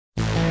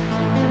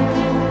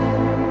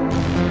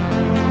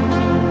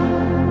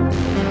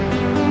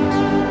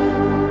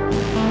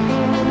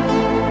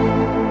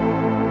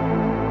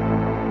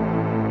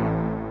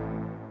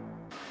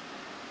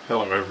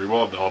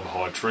everyone, I'm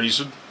High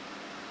Treason,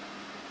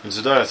 and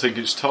today I think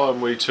it's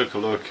time we took a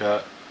look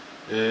at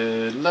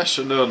a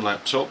lesser known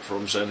laptop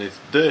from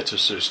Zenith Data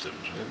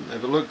Systems. I've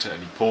never looked at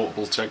any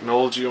portable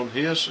technology on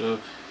here, so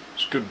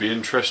this could be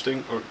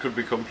interesting or it could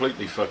be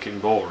completely fucking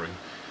boring.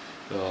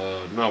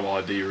 No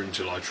idea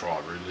until I try,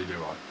 really, do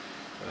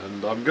I?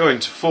 And I'm going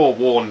to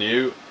forewarn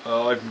you,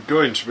 I'm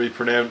going to be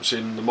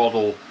pronouncing the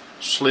model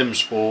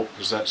SlimsPORT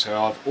because that's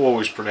how I've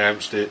always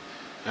pronounced it,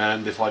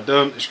 and if I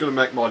don't, it's going to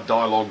make my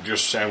dialogue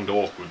just sound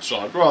awkward, so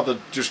I'd rather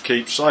just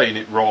keep saying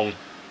it wrong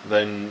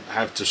than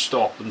have to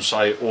stop and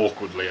say it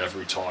awkwardly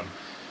every time.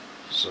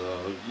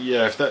 So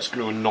yeah, if that's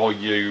going to annoy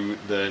you,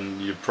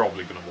 then you're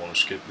probably going to want to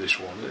skip this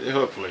one.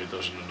 Hopefully it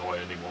doesn't annoy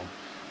anyone.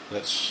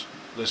 That's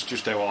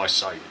just how I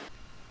say it.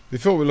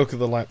 Before we look at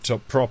the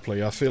laptop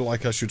properly, I feel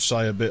like I should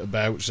say a bit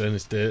about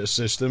Zenith Data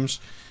Systems,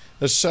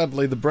 as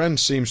sadly the brand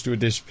seems to have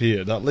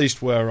disappeared, at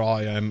least where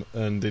I am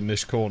and in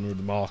this corner of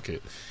the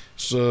market,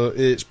 so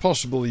it's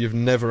possible you've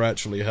never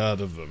actually heard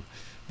of them.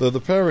 Though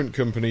the parent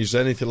company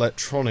Zenith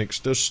Electronics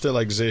does still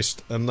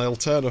exist, and they'll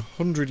turn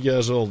 100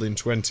 years old in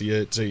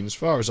 2018, as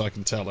far as I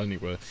can tell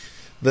anyway.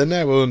 They're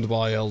now owned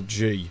by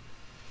LG.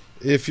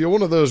 If you're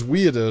one of those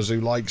weirdos who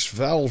likes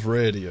valve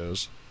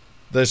radios,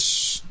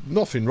 there's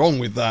nothing wrong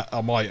with that,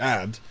 I might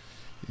add.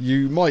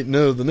 You might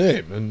know the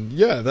name, and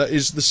yeah, that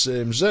is the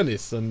same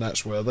Zenith, and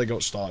that's where they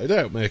got started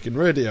out, making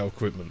radio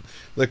equipment.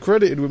 They're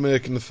credited with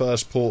making the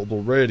first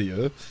portable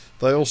radio.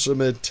 They also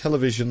made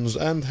televisions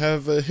and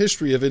have a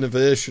history of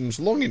innovations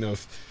long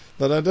enough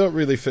that I don't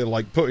really feel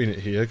like putting it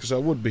here, because I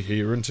would be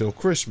here until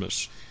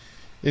Christmas.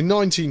 In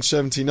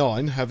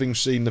 1979, having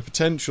seen the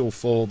potential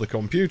for the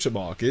computer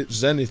market,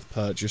 Zenith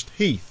purchased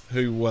Heath,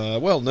 who were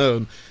well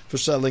known for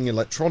selling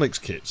electronics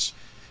kits,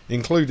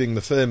 including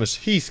the famous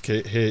Heath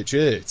kit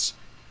H8,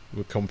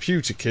 a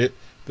computer kit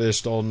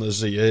based on the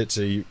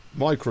Z80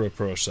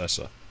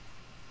 microprocessor.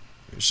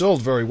 It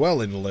sold very well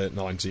in the late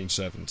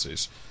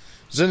 1970s.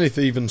 Zenith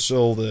even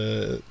sold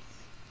Heath's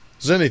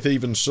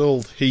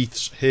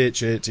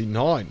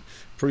H89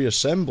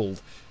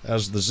 pre-assembled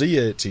as the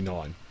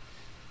Z89.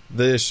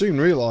 They soon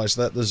realised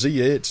that the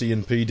Z80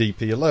 and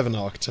PDP-11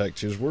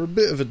 architectures were a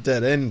bit of a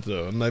dead end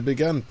though, and they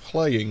began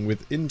playing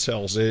with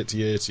Intel's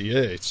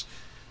 8088,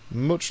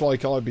 much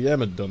like IBM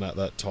had done at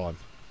that time.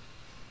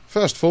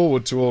 Fast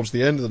forward towards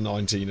the end of the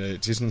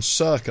 1980s and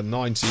circa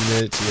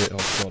 1988, oh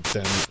god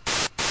damn it.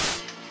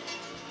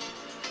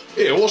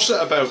 Yeah, what's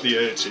that about the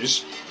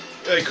 80s?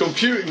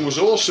 Computing was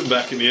awesome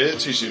back in the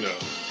 80s, you know.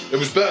 It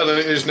was better than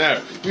it is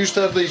now. We used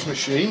to have these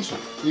machines,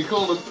 you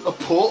call them a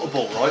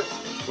portable, right?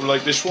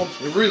 Like this one,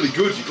 they're really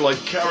good, you could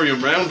like carry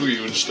them around with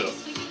you and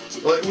stuff.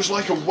 It was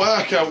like a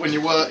workout when you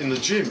were in the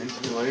gym.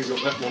 You know, you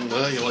got that one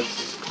there, you're like,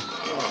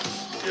 oh,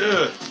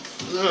 yeah.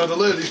 No, the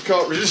ladies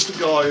can't resist a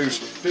guy who's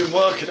been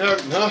working out,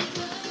 huh?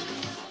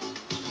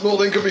 More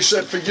than can be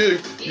said for you,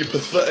 you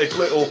pathetic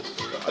little,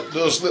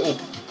 those little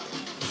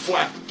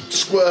flat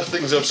square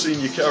things I've seen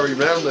you carry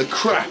around, they're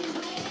crap.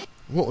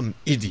 What an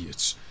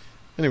idiot.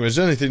 Anyway,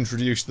 Zenith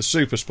introduced the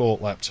SuperSport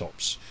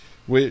laptops,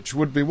 which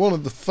would be one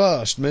of the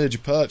first major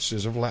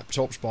purchases of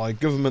laptops by a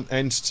government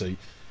entity,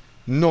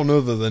 none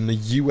other than the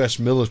US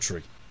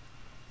military.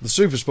 The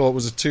SuperSport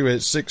was a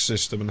 286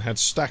 system and had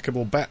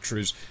stackable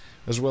batteries,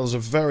 as well as a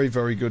very,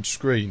 very good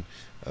screen,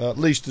 at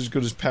least as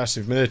good as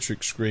passive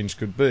matrix screens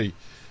could be.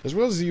 As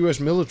well as the US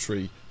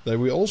military, they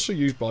were also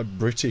used by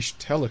British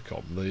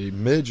Telecom, the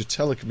major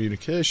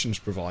telecommunications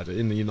provider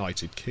in the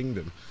United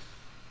Kingdom.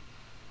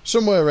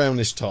 Somewhere around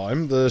this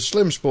time, the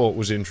SlimSport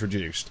was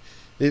introduced.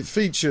 It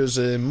features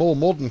a more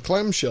modern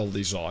clamshell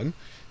design.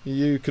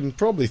 You can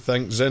probably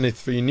thank Zenith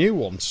for your new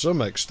one to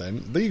some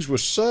extent. These were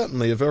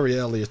certainly a very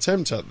early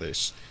attempt at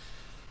this.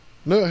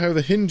 Note how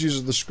the hinges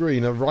of the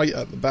screen are right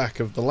at the back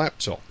of the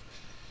laptop.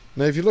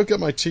 Now if you look at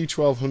my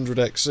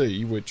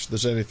T1200XE, which the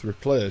Zenith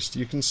replaced,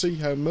 you can see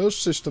how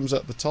most systems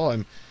at the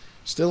time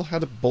still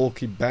had a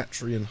bulky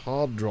battery and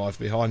hard drive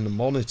behind the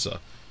monitor.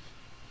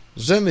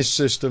 Zenith's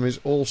system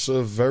is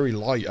also very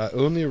light at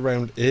only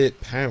around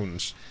 8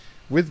 pounds.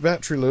 With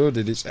battery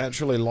loaded, it's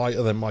actually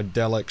lighter than my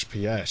Dell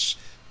XPS,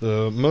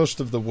 though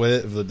most of the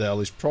weight of the Dell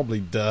is probably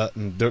dirt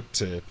and duct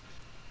tape.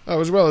 Oh,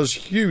 as well as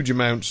huge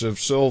amounts of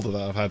solder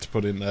that I've had to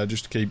put in there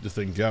just to keep the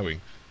thing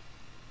going.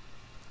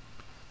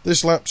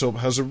 This laptop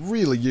has a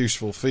really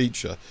useful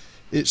feature.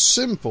 It's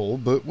simple,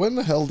 but when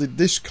the hell did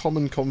this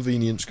common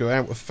convenience go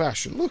out of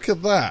fashion? Look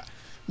at that!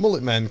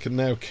 Mullet Man can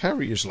now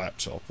carry his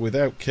laptop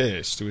without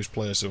case to his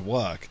place of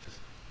work,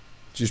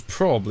 which is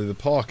probably the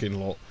parking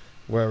lot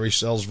where he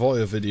sells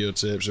voyeur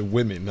videotapes of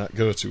women that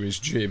go to his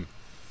gym.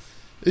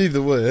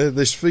 Either way,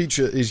 this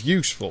feature is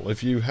useful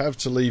if you have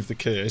to leave the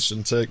case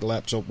and take the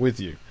laptop with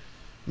you.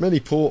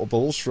 Many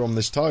portables from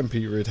this time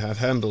period had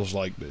handles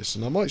like this,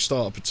 and I might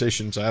start a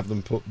petition to have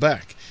them put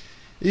back,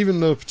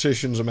 even though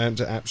petitions amount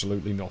to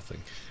absolutely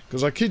nothing.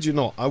 Because I kid you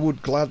not, I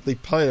would gladly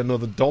pay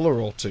another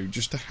 $1 or two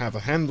just to have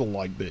a handle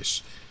like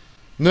this.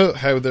 Note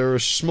how there are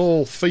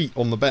small feet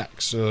on the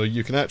back, so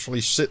you can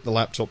actually sit the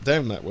laptop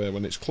down that way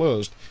when it's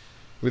closed,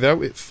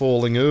 without it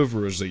falling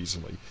over as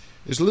easily.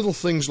 It's little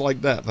things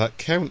like that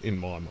count in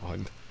my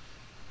mind.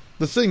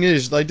 The thing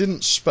is, they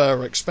didn't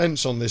spare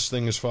expense on this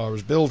thing as far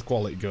as build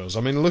quality goes.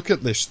 I mean, look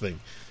at this thing.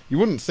 You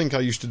wouldn't think I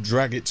used to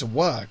drag it to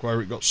work,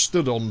 where it got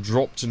stood on,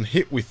 dropped and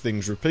hit with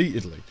things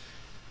repeatedly.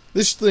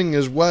 This thing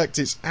has worked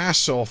its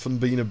ass off and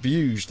been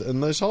abused,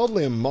 and there's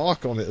hardly a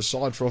mark on it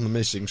aside from the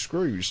missing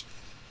screws.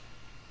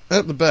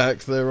 At the back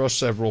there are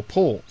several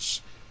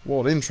ports.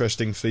 One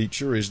interesting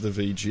feature is the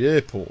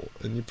VGA port,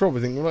 and you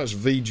probably think, well, that's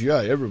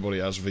VGA, everybody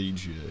has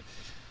VGA.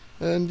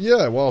 And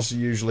yeah, whilst you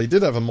usually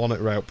did have a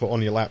monitor output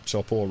on your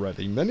laptop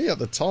already, many at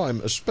the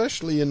time,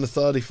 especially in the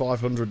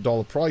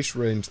 $3,500 price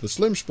range the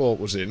SlimSPORT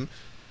was in,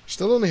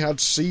 still only had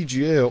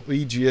CGA or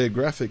EGA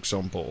graphics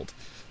on board.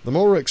 The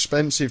more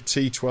expensive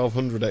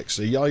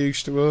T1200XE I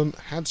used to own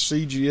had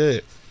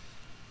CGA.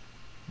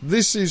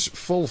 This is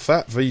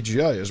full-fat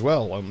VGA as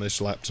well on this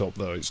laptop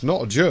though, it's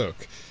not a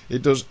joke.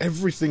 It does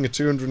everything a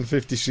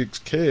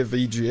 256K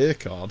VGA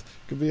card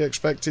could be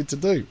expected to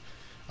do.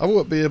 I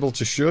won't be able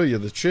to show you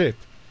the chip,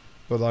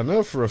 but I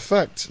know for a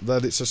fact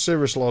that it's a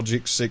Cirrus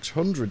Logic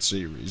 600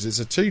 series. It's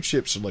a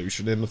two-chip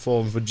solution in the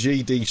form of a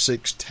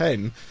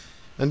GD610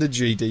 and a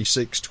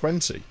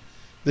GD620.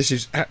 This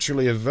is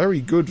actually a very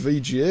good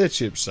VGA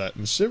chipset,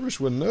 and Cirrus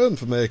were known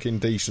for making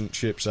decent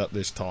chips at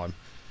this time.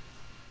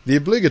 The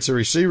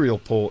obligatory serial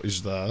port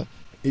is there.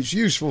 It's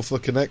useful for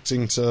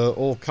connecting to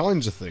all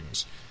kinds of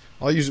things.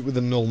 I use it with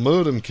a null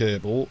modem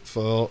cable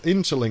for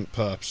interlink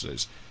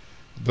purposes,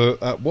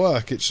 but at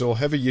work it saw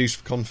heavy use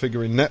for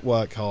configuring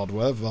network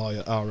hardware via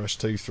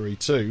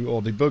RS-232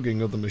 or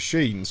debugging other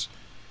machines.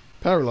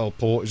 Parallel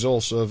port is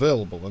also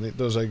available, and it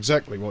does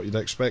exactly what you'd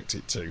expect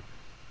it to.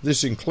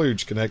 This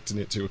includes connecting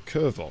it to a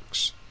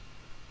Curvox.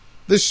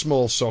 This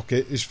small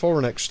socket is for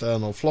an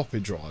external floppy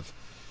drive.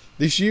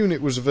 This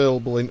unit was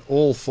available in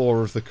all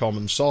four of the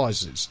common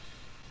sizes.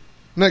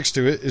 Next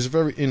to it is a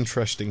very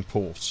interesting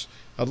port.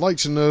 I'd like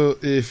to know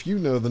if you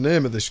know the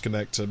name of this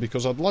connector,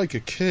 because I'd like a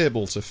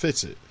cable to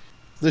fit it.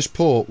 This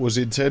port was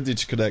intended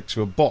to connect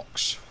to a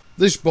box.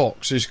 This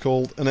box is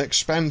called an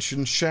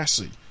expansion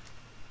chassis,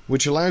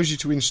 which allows you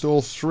to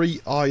install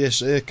 3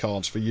 ISA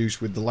cards for use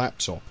with the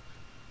laptop.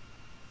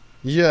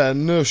 Yeah,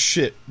 no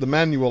shit, the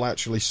manual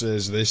actually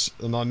says this,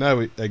 and I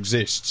know it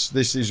exists.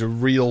 This is a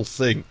real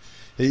thing.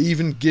 It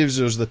even gives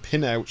us the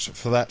pinouts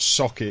for that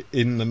socket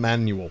in the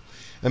manual.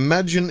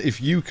 Imagine if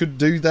you could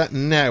do that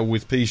now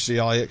with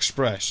PCI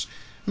Express.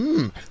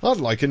 I'd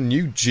like a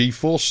new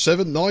GeForce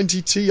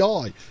 790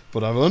 Ti,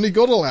 but I've only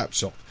got a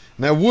laptop.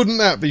 Now wouldn't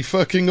that be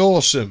fucking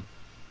awesome?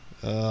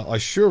 I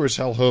sure as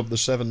hell hope the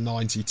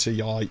 790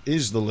 Ti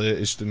is the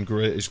latest and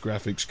greatest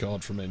graphics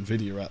card from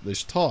Nvidia at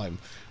this time,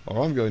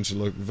 or I'm going to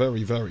look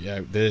very, very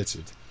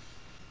outdated.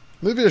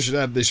 Maybe I should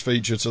add this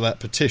feature to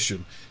that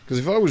petition, because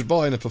if I was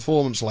buying a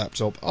performance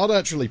laptop, I'd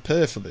actually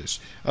pay for this.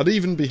 I'd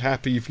even be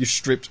happy if you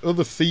stripped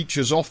other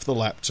features off the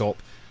laptop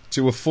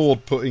to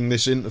afford putting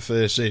this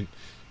interface in,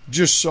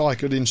 just so I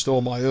could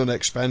install my own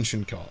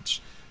expansion cards.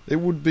 It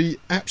would be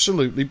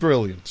absolutely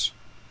brilliant.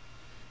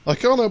 I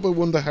can't help but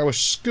wonder how a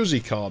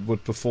SCSI card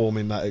would perform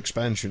in that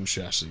expansion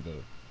chassis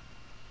though.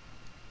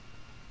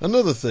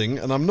 Another thing,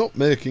 and I'm not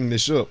making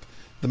this up,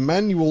 the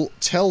manual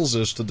tells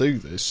us to do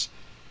this,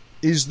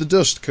 is the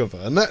dust cover,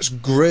 and that's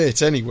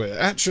great anyway.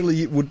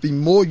 Actually, it would be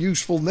more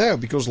useful now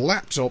because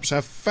laptops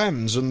have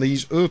fans and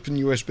these open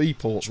USB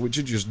ports which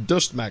are just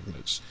dust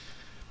magnets.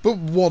 But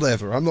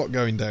whatever, I'm not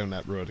going down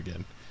that road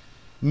again.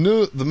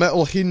 No, the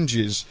metal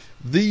hinges,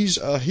 these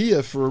are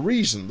here for a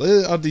reason.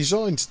 They are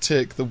designed to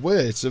take the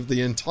weight of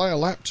the entire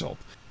laptop,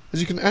 as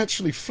you can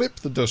actually flip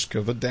the dust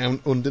cover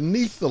down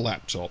underneath the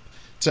laptop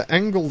to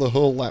angle the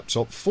whole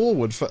laptop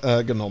forward for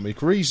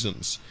ergonomic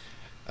reasons.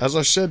 As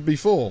I said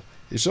before,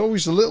 it's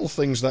always the little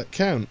things that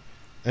count,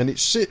 and it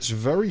sits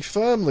very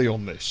firmly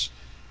on this,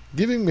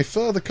 giving me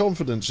further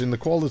confidence in the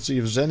quality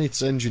of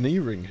Zenith's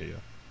engineering here.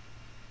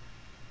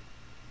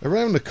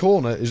 Around the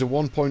corner is a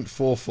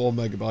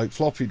 1.44MB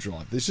floppy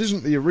drive. This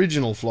isn't the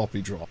original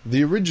floppy drive.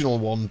 The original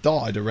one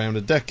died around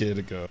a decade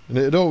ago, and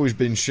it had always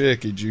been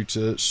shaky due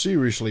to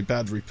seriously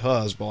bad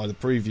repairs by the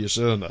previous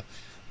owner.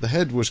 The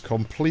head was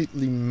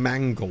completely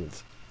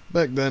mangled.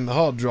 Back then the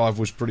hard drive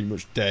was pretty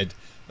much dead,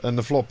 and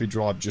the floppy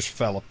drive just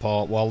fell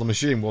apart while the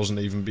machine wasn't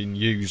even being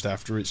used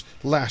after its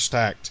last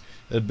act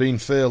had been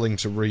failing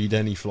to read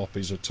any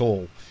floppies at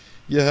all.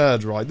 You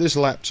heard right, this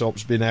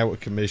laptop's been out of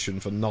commission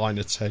for 9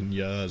 or 10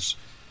 years.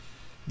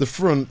 The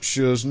front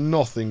shows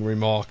nothing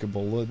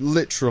remarkable,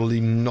 literally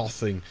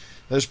nothing.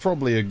 That's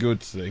probably a good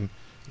thing.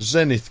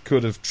 Zenith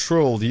could have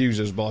trolled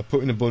users by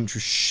putting a bunch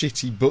of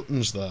shitty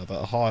buttons there that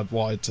are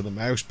hardwired to the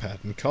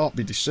mousepad and can't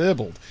be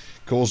disabled,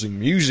 causing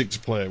music to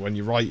play when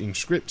you're writing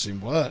scripts in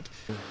Word.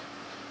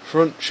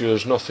 Front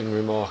shows nothing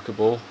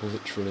remarkable,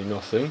 literally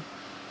nothing.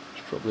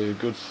 It's probably a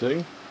good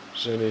thing.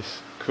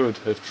 Zenith could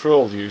have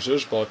trolled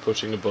users by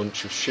putting a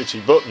bunch of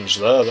shitty buttons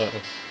there that...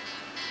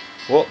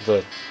 What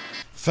the...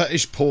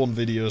 Fetish porn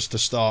videos to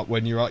start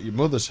when you're at your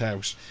mother's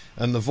house,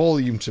 and the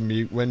volume to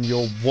mute when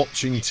you're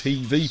watching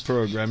TV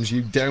programmes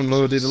you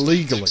downloaded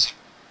illegally.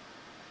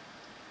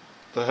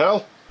 The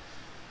hell?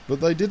 But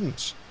they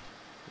didn't.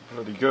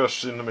 bloody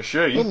ghosts in the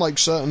machine. Unlike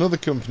certain other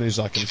companies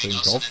I can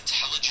think of,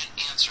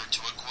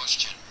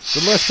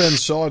 the left-hand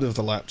side of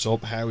the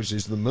laptop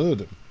houses the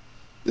modem.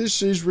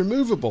 This is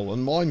removable,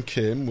 and mine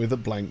came with a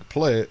blank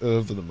plate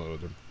over the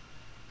modem.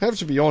 I have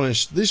to be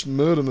honest, this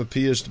modem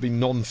appears to be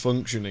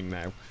non-functioning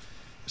now,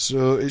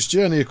 so its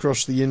journey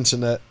across the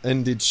internet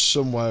ended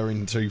somewhere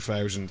in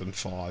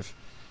 2005.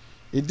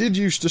 It did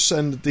used to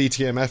send the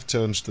DTMF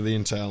tones to the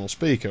internal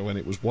speaker when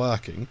it was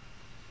working.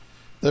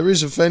 There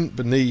is a vent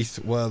beneath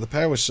where the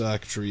power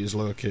circuitry is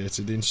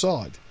located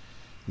inside,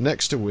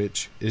 next to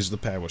which is the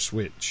power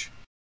switch.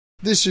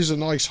 This is a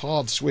nice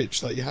hard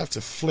switch that you have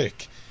to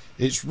flick.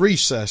 It's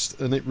recessed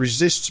and it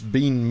resists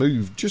being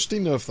moved just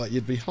enough that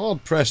you'd be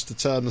hard pressed to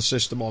turn the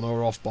system on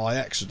or off by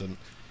accident,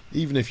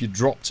 even if you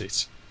dropped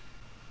it.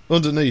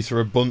 Underneath are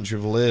a bunch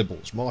of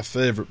labels, my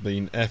favourite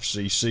being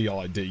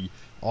FCCID,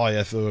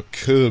 IFO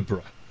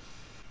Cobra.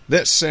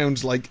 That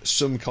sounds like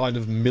some kind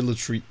of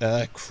military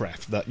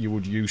aircraft that you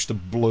would use to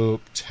blow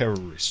up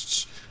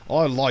terrorists.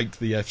 I like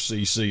the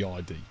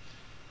FCCID.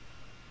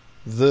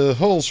 The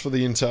holes for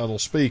the internal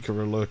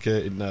speaker are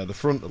located near the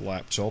front of the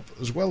laptop,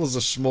 as well as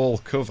a small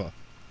cover.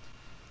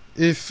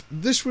 If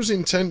this was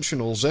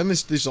intentional,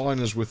 Zenith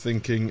designers were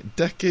thinking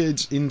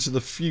decades into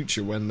the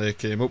future when they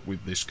came up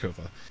with this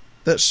cover.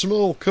 That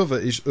small cover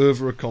is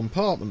over a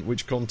compartment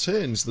which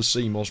contains the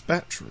CMOS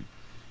battery.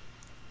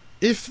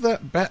 If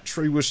that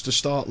battery was to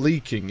start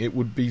leaking, it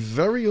would be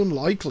very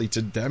unlikely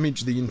to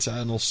damage the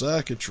internal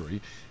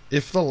circuitry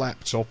if the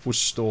laptop was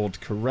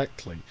stored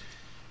correctly.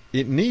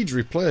 It needs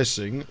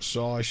replacing,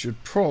 so I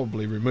should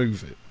probably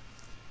remove it.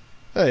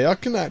 Hey, I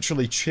can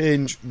actually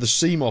change the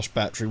CMOS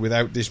battery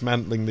without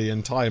dismantling the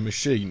entire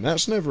machine.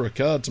 That's never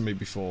occurred to me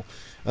before,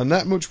 and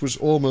that much was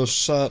almost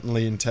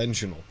certainly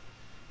intentional.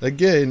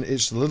 Again,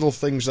 it's the little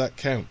things that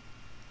count.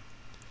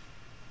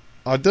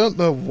 I don't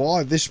know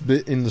why this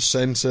bit in the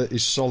centre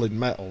is solid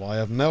metal. I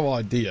have no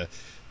idea.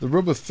 The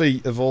rubber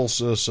feet have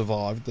also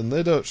survived, and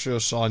they don't show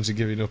signs of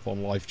giving up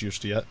on life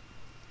just yet.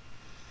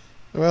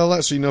 Well,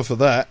 that's enough of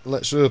that.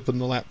 Let's open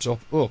the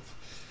laptop up.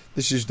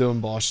 This is done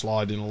by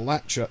sliding a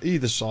latch at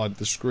either side of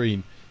the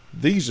screen.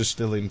 These are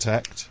still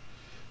intact.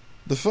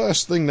 The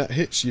first thing that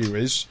hits you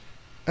is,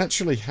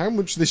 actually, how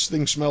much this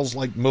thing smells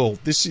like mould.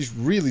 This is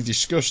really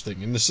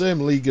disgusting, in the same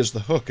league as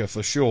the hooker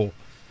for sure.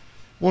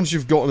 Once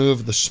you've gotten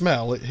over the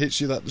smell, it hits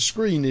you that the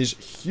screen is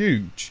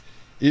huge.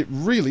 It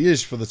really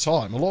is for the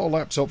time. A lot of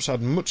laptops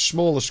had much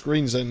smaller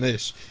screens than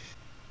this.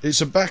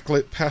 It's a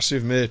backlit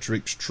passive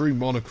matrix true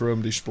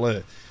monochrome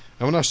display.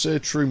 And when I say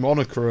true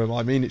monochrome,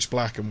 I mean it's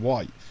black and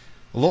white.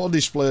 A lot of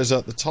displays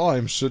at the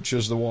time, such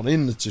as the one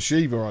in the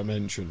Toshiba I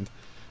mentioned,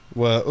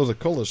 were other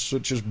colours,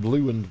 such as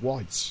blue and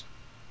white.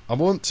 I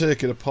won't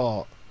take it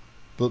apart,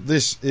 but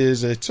this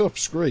is a tough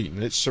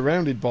screen. It's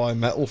surrounded by a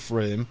metal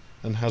frame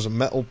and has a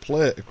metal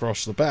plate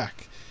across the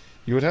back.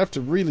 You would have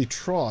to really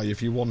try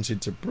if you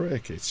wanted to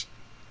break it.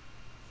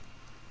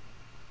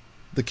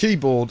 The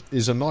keyboard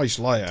is a nice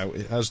layout.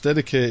 It has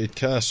dedicated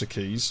cursor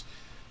keys.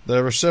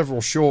 There are several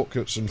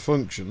shortcuts and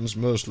functions,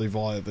 mostly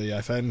via the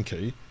FN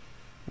key.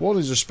 One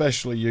is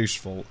especially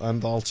useful,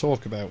 and I'll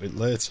talk about it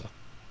later.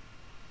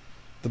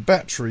 The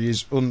battery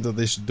is under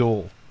this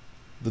door.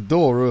 The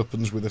door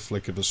opens with a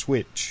flick of a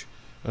switch.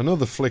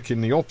 Another flick in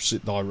the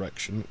opposite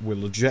direction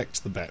will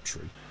eject the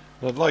battery.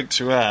 I'd like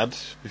to add,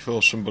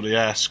 before somebody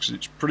asks,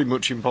 it's pretty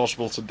much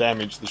impossible to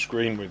damage the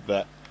screen with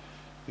that,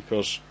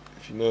 because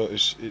if you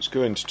notice, it's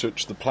going to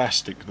touch the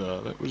plastic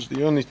there. That was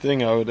the only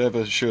thing I would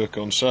ever show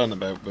concern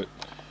about, but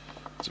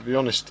to be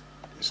honest,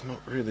 it's not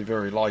really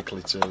very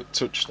likely to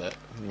touch that.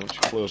 And once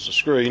you close the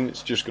screen,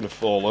 it's just going to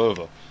fall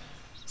over.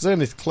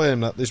 Zenith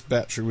claimed that this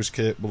battery was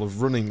capable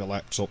of running the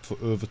laptop for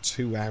over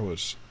 2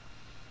 hours.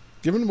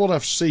 Given what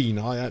I've seen,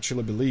 I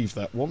actually believe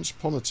that once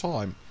upon a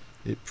time,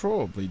 it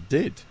probably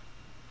did.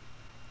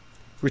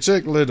 If we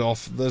take the lid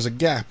off, there's a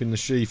gap in the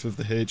sheath of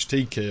the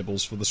HT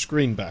cables for the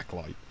screen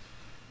backlight.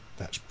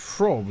 That's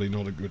probably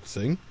not a good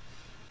thing.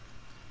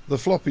 The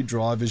floppy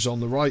drive is on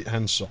the right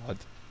hand side,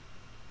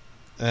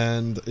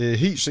 and a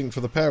heatsink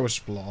for the power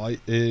supply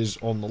is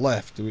on the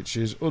left, which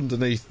is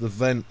underneath the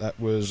vent that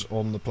was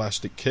on the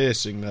plastic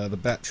casing near the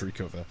battery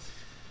cover,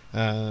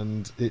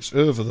 and it's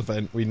over the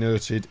vent we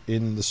noted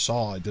in the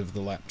side of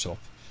the laptop.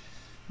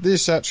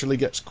 This actually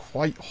gets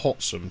quite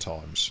hot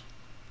sometimes.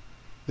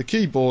 The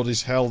keyboard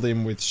is held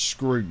in with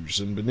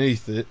screws, and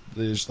beneath it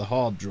is the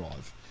hard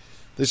drive.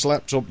 This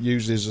laptop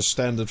uses a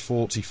standard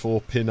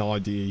 44-pin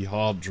IDE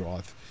hard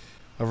drive.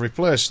 I've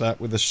replaced that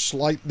with a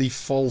slightly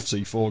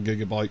faulty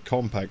 4GB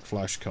compact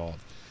flash card.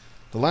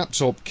 The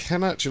laptop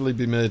can actually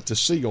be made to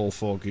see all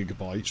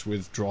 4GB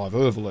with drive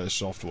overlay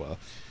software,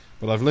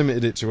 but I've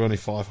limited it to only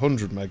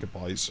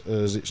 500MB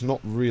as it's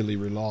not really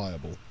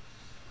reliable.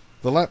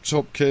 The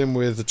laptop came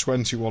with a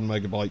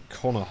 21MB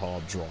Connor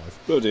hard drive.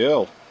 Bloody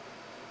hell.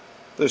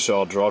 This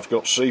hard drive's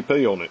got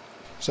CP on it.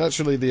 It's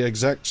actually the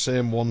exact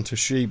same one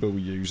Toshiba were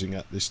using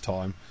at this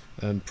time,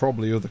 and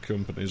probably other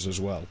companies as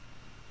well.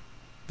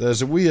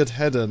 There's a weird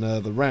header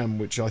near the RAM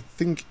which I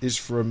think is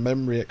for a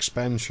memory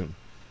expansion.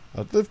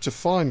 I'd love to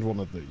find one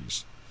of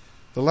these.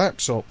 The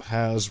laptop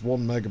has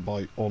 1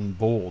 megabyte on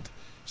board,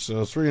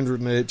 so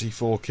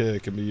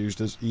 384K can be used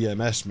as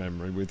EMS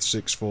memory with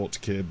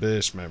 640K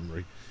base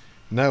memory.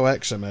 No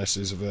XMS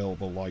is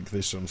available like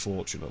this,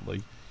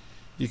 unfortunately.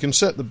 You can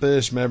set the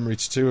base memory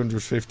to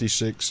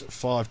 256,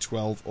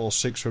 512 or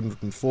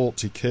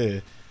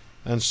 640K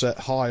and set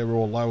higher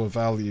or lower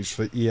values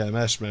for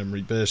EMS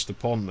memory based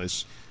upon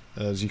this,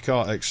 as you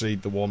can't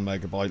exceed the 1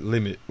 megabyte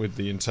limit with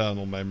the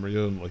internal memory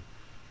only.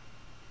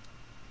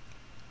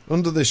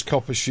 Under this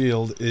copper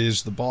shield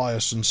is the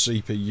BIOS and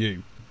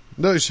CPU.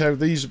 Notice how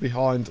these are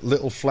behind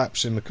little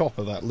flaps in the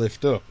copper that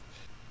lift up.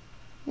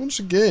 Once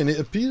again, it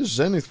appears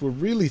Zenith were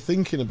really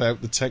thinking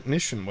about the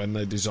technician when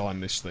they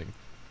designed this thing.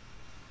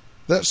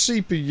 That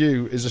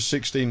CPU is a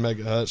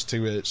 16MHz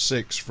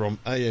 286 from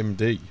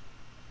AMD.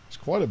 It's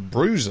quite a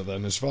bruiser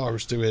then as far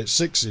as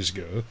 286s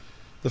go.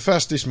 The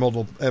fastest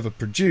model ever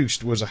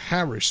produced was a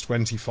Harris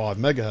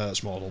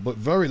 25MHz model, but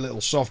very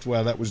little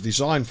software that was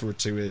designed for a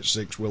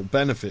 286 will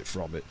benefit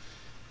from it.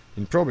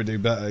 You'd probably do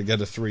better to get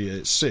a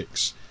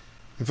 386.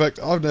 In fact,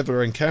 I've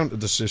never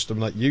encountered a system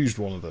that used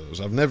one of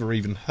those. I've never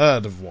even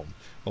heard of one,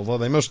 although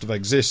they must have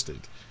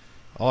existed.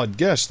 I'd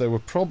guess they were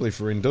probably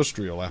for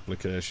industrial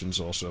applications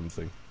or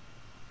something.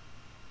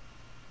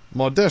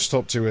 My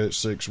desktop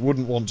 286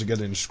 wouldn't want to get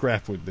in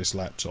scrap with this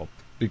laptop,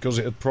 because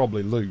it'd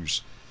probably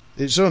lose.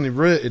 It's only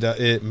rated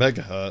at 8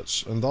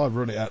 MHz, and I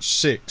run it at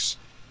 6.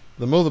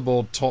 The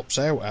motherboard tops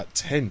out at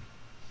 10.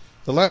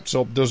 The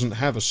laptop doesn't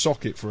have a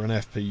socket for an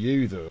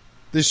FPU though.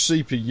 This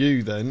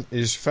CPU then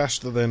is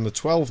faster than the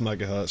 12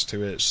 MHz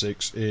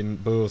 286 in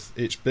both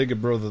its bigger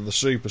brother the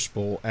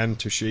SlimsPORT and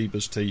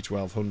Toshiba's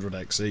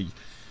T1200XE.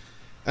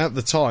 At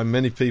the time,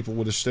 many people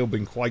would have still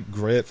been quite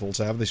grateful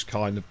to have this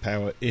kind of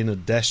power in a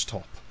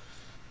desktop.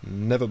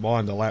 Never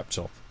mind a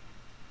laptop.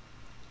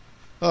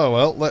 Oh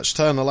well, let's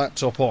turn the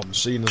laptop on,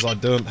 seeing as I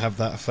don't have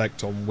that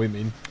effect on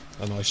women,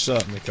 and I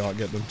certainly can't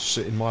get them to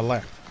sit in my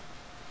lap.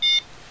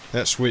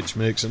 That switch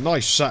makes a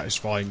nice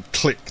satisfying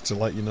click to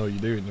let you know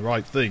you're doing the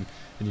right thing,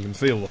 and you can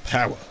feel the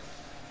power.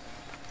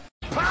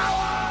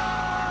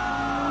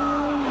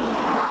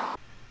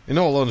 In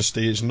all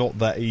honesty, it's not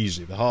that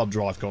easy. The hard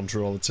drive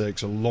controller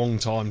takes a long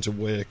time to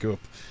wake up,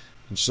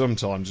 and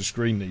sometimes the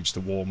screen needs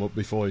to warm up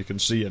before you can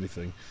see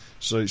anything.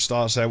 So it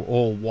starts out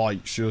all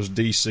white, shows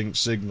desync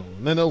signal,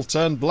 and then it'll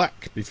turn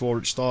black before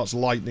it starts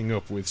lighting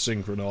up with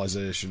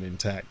synchronization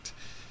intact.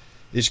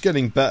 It's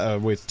getting better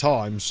with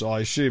time, so I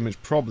assume it's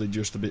probably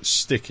just a bit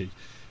sticky.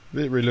 A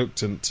bit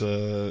reluctant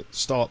to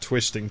start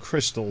twisting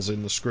crystals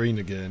in the screen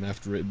again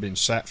after it had been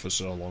sat for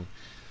so long.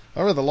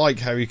 I rather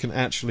like how you can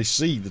actually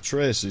see the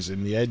traces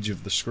in the edge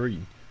of the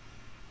screen.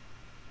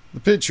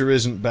 The picture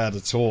isn't bad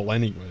at all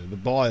anyway. The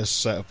BIOS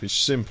setup is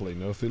simple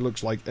enough. It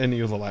looks like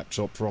any other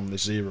laptop from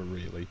this era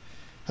really.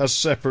 Has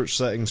separate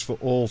settings for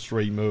all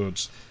three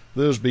modes,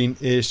 those being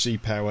AC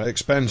power,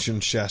 expansion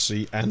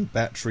chassis and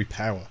battery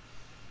power.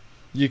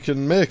 You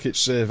can make it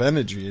save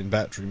energy in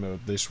battery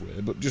mode this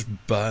way, but just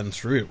burn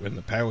through it when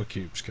the power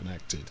cube's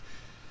connected.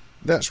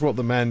 That's what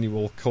the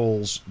manual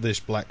calls this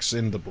black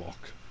cinder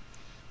block.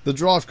 The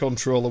drive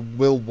controller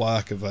will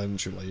work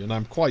eventually, and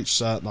I'm quite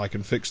certain I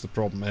can fix the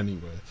problem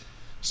anyway.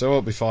 So I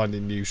won't be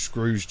finding new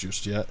screws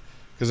just yet,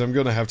 because I'm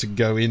going to have to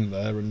go in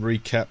there and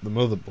recap the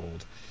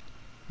motherboard.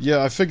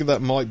 Yeah, I figured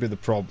that might be the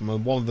problem,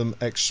 and one of them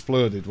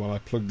exploded when I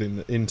plugged in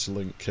the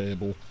interlink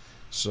cable,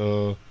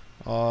 so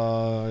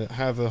I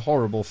have a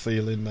horrible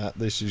feeling that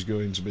this is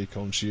going to be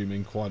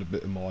consuming quite a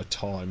bit of my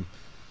time.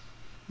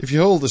 If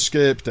you hold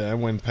escape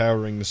down when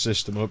powering the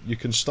system up, you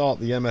can start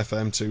the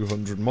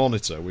MFM200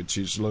 monitor, which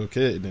is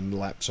located in the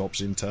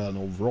laptop's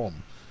internal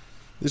ROM.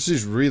 This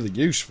is really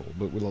useful,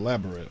 but we'll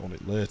elaborate on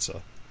it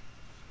later.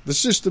 The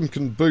system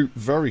can boot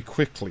very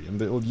quickly, and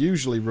it'll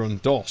usually run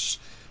DOS.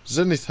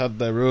 Zenith had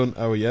their own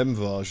OEM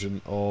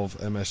version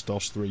of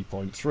MS-DOS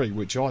 3.3,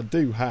 which I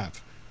do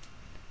have.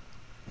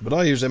 But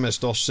I use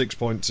MS-DOS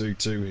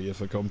 6.22 here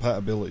for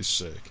compatibility's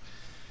sake.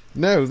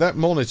 Now, that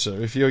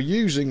monitor, if you're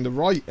using the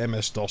right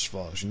MS-DOS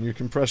version, you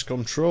can press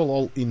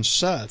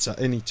Ctrl-Alt-Insert at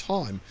any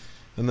time,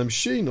 and the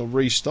machine will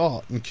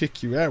restart and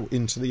kick you out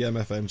into the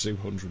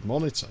MFM200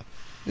 monitor.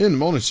 In the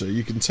monitor,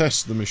 you can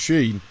test the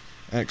machine,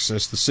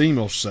 access the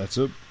CMOS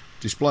setup,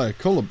 display a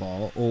colour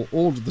bar, or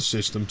order the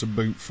system to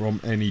boot from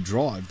any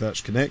drive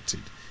that's connected.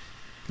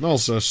 You can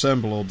also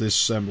assemble or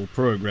disassemble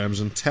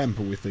programs and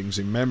tamper with things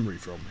in memory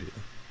from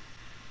here.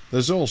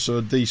 There's also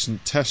a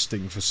decent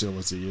testing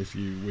facility if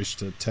you wish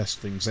to test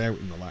things out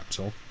in the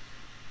laptop.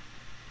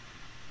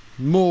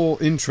 More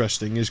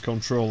interesting is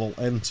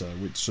Ctrl-Alt-Enter,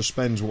 which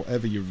suspends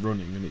whatever you're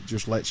running and it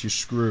just lets you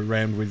screw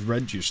around with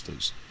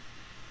registers.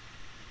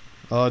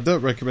 I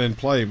don't recommend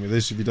playing with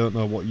this if you don't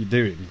know what you're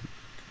doing.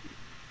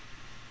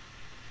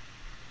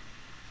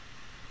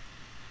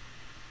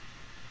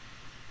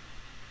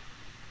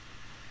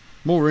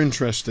 More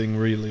interesting,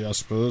 really, I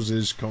suppose,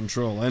 is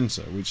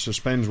Ctrl-Enter, which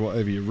suspends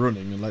whatever you're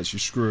running and lets you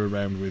screw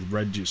around with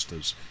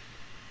registers.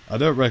 I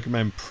don't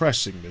recommend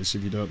pressing this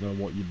if you don't know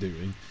what you're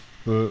doing,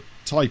 but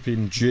type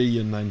in G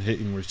and then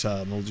hitting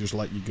return will just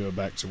let you go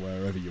back to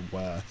wherever you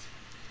were.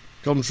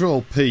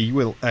 Control P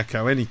will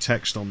echo any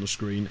text on the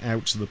screen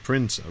out to the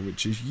printer,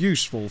 which is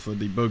useful for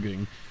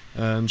debugging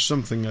and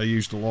something I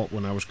used a lot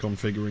when I was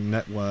configuring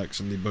networks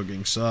and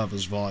debugging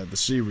servers via the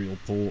serial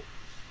port,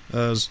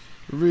 as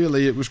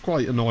really it was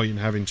quite annoying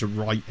having to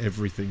write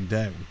everything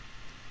down.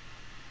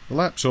 The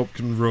laptop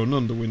can run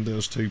under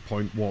Windows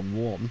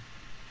 2.11.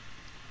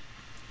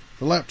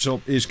 The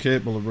laptop is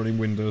capable of running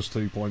Windows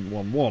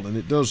 2.11, and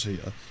it does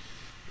here.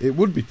 It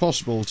would be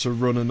possible to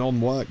run a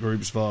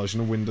non-workgroups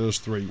version of Windows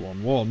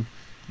 3.11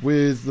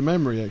 with the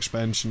memory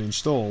expansion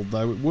installed,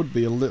 though it would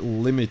be a little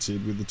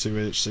limited with the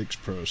 286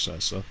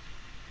 processor.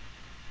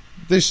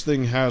 This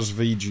thing has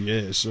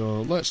VGA,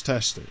 so let's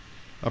test it.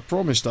 I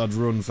promised I'd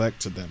run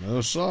vector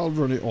demo, so I'll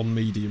run it on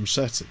medium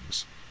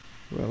settings.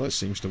 Well, it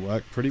seems to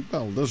work pretty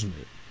well, doesn't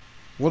it?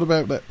 What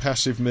about that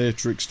passive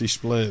matrix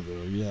display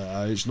though?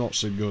 Yeah, it's not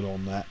so good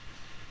on that.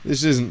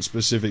 This isn't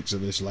specific to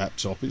this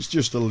laptop, it's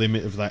just a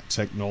limit of that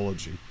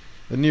technology.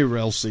 The newer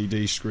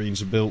LCD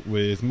screens are built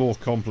with more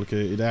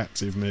complicated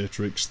active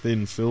matrix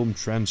thin film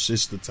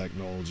transistor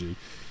technology.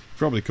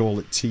 Probably call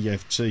it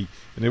TFT,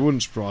 and it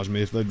wouldn't surprise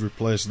me if they'd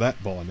replace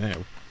that by now.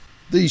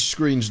 These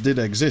screens did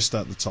exist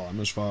at the time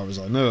as far as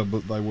I know,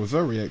 but they were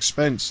very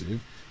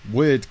expensive,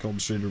 weighed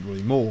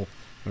considerably more,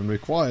 and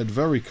required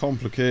very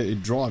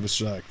complicated driver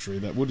circuitry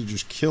that would have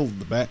just killed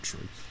the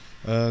battery,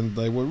 and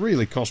they were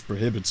really cost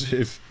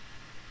prohibitive.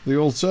 The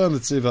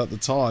alternative at the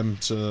time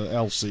to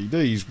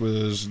LCDs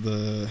was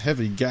the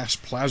heavy gas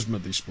plasma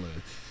display.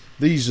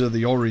 These are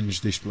the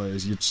orange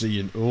displays you'd see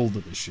in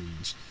older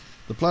machines.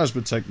 The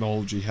plasma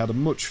technology had a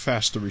much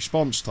faster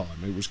response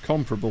time. It was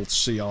comparable to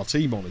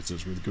CRT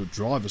monitors with good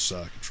driver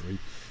circuitry,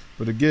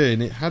 but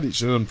again it had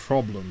its own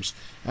problems,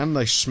 and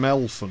they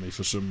smell funny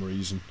for some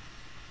reason.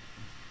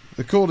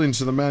 According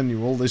to the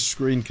manual, this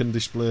screen can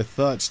display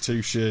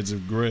 32 shades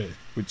of grey,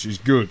 which is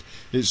good.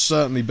 It's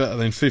certainly better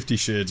than 50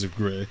 shades of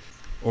grey,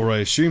 or I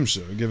assume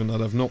so, given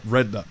that I've not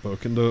read that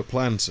book and don't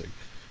plan to.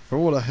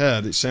 From what I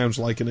heard, it sounds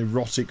like an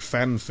erotic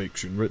fan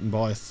fiction written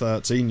by a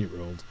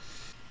 13-year-old.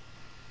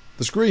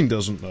 The screen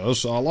doesn't though,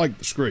 so I like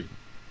the screen.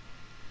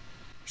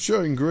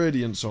 Showing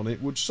gradients on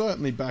it would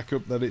certainly back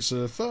up that it's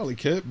a fairly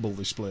capable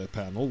display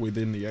panel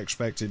within the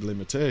expected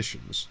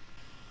limitations.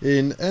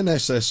 In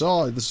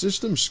NSSI, the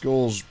system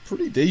scores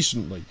pretty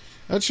decently.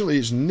 Actually,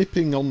 it's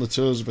nipping on the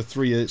toes of a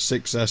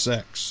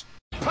 386SX.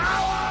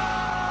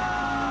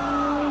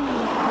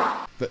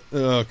 But,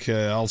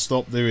 okay, I'll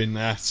stop doing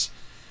that.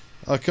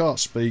 I can't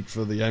speak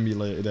for the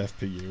emulated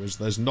FPU, as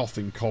there's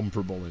nothing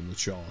comparable in the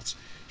chart.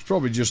 It's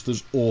probably just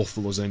as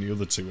awful as any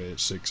other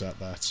 286 at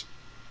that.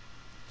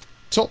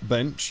 Top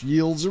Bench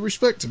yields a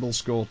respectable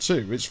score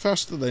too. It's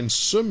faster than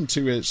some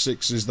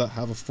 286s that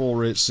have a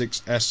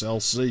 486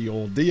 SLC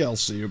or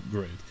DLC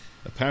upgrade,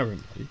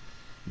 apparently,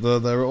 though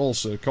there are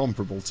also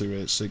comparable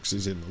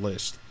 286s in the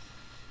list.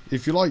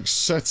 If you like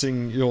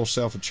setting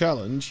yourself a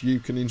challenge, you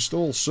can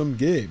install some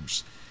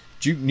games.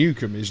 Duke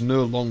Nukem is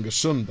no longer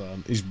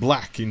sunburnt, is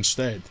black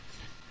instead.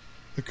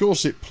 Of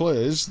course it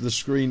plays, the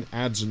screen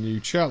adds a new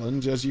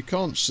challenge as you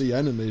can't see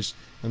enemies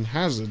and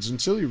hazards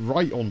until you're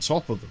right on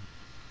top of them.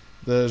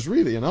 There's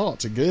really an art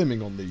to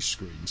gaming on these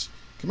screens.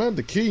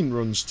 Commander Keen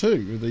runs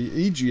too, the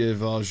EGA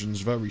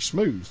version's very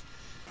smooth.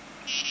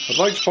 I'd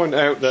like to point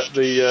out that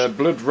the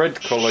blood red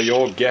colour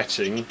you're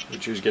getting,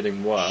 which is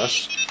getting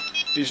worse,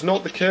 is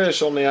not the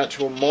case on the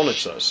actual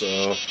monitor,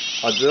 so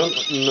I don't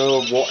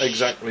know what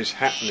exactly is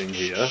happening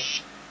here,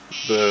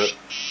 but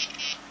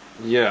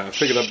yeah, I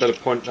figured I'd better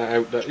point that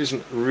out. That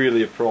isn't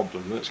really a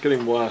problem. It's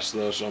getting worse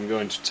though, so I'm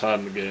going to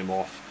turn the game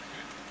off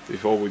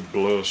before we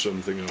blow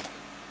something up.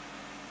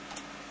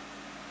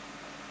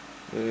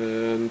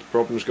 And the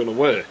problem's gone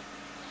away.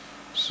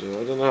 So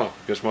I don't know,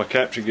 I guess my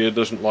capture gear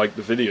doesn't like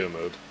the video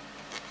mode.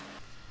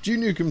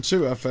 Duke Nukem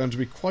 2 I found to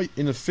be quite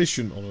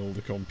inefficient on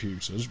older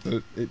computers,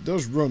 but it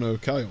does run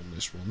okay on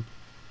this one.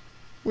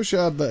 Wish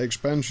I had that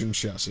expansion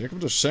chassis. I could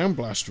put a sound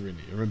blaster in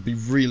here and be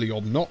really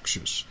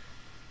obnoxious.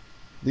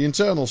 The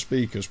internal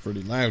speaker's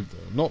pretty loud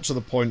though, not to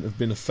the point of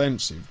being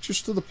offensive,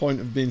 just to the point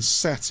of being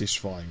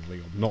satisfyingly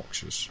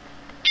obnoxious.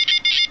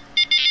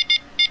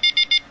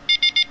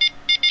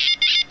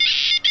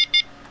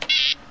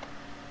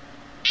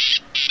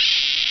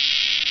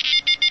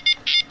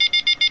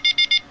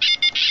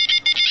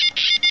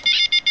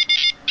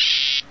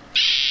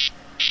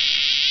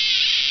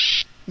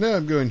 Now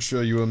I'm going to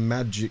show you a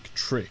magic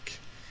trick.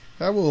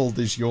 How old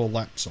is your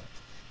laptop?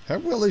 How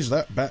well is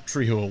that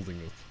battery holding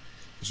up?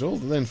 If it's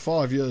older than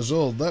 5 years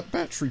old, that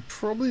battery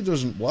probably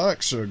doesn't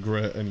work so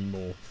great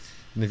anymore.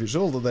 And if it's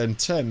older than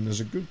 10, there's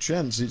a good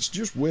chance it's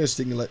just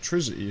wasting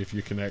electricity if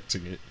you're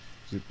connecting it,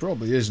 because it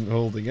probably isn't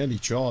holding any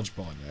charge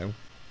by now.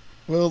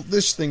 Well,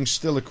 this thing's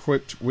still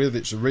equipped with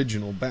its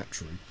original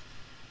battery.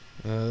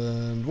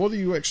 And what do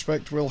you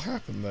expect will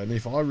happen then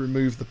if I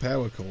remove the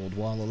power cord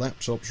while the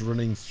laptop's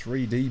running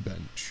 3D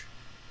Bench?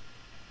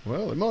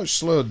 Well, it might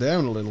slow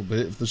down a little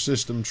bit if the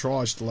system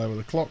tries to lower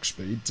the clock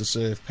speed to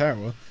save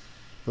power,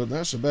 but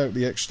that's about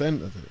the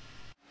extent of it.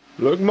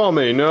 Look,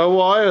 Mummy, no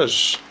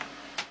wires.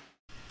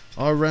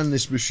 I ran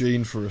this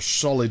machine for a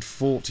solid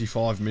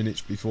 45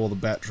 minutes before the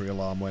battery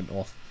alarm went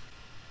off,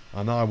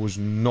 and I was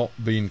not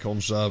being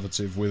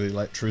conservative with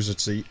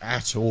electricity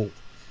at all.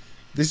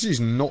 This is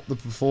not the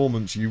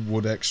performance you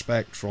would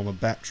expect from a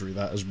battery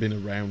that has been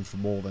around for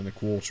more than a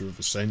quarter of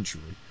a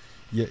century,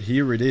 yet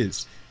here it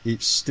is,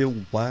 it's still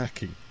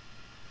working.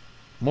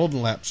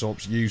 Modern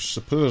laptops use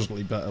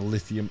supposedly better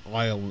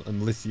lithium-ion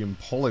and lithium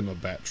polymer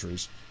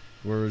batteries,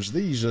 whereas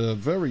these are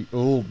very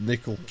old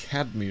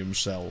nickel-cadmium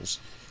cells.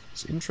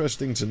 It's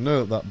interesting to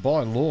note that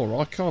by law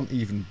I can't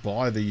even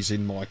buy these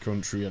in my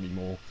country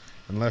anymore,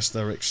 unless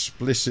they're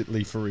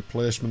explicitly for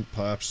replacement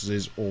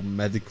purposes or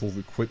medical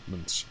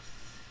equipment.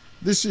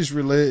 This is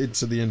related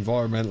to the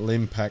environmental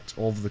impact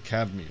of the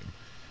cadmium,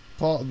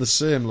 part of the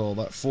same law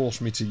that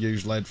forced me to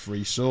use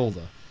lead-free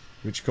solder,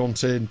 which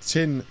contained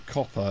tin,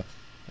 copper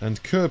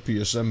and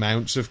copious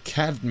amounts of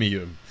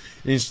cadmium,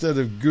 instead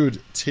of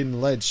good tin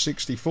lead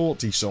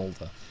 6040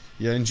 solder.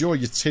 Yeah, enjoy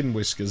your tin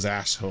whiskers,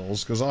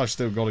 assholes, because I've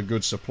still got a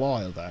good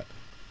supply of that.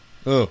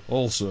 Oh,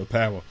 also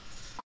power.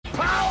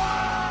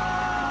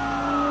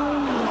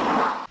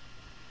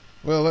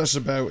 Well, that's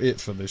about it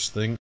for this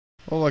thing.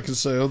 All I can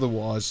say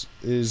otherwise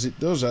is it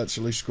does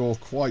actually score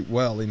quite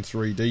well in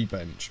 3D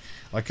Bench.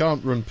 I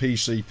can't run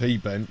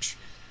PCP Bench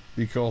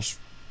because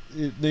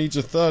it needs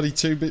a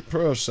 32-bit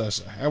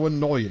processor. How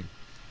annoying.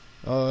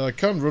 I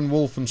can run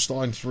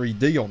Wolfenstein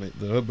 3D on it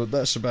though, but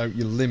that's about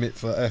your limit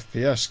for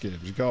FPS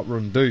games. You can't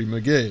run Doom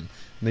again.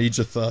 Needs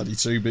a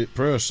 32-bit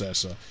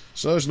processor,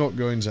 so it's not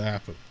going to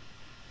happen.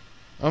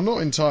 I'm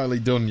not entirely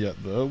done yet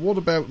though. What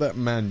about that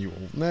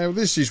manual? Now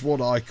this is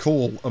what I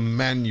call a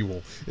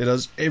manual. It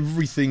has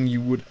everything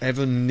you would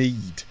ever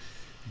need.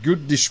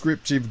 Good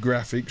descriptive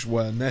graphics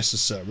where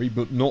necessary,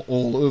 but not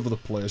all over the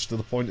place to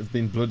the point of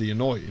being bloody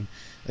annoying,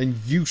 and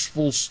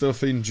useful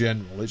stuff in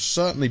general. It's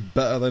certainly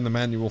better than the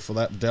manual for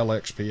that Dell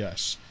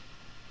XPS.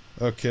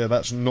 Okay,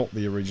 that's not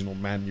the original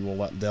manual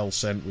that Dell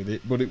sent with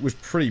it, but it was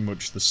pretty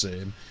much the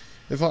same.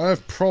 If I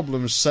have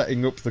problems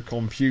setting up the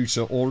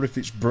computer, or if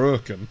it's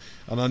broken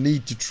and I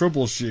need to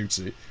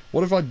troubleshoot it,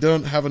 what if I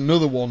don't have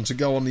another one to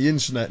go on the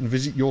internet and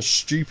visit your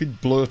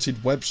stupid bloated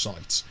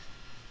website?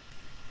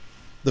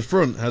 The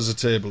front has a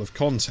table of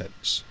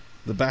contents.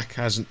 The back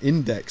has an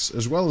index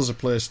as well as a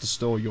place to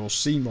store your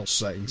CMOS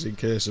settings in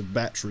case of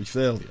battery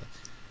failure.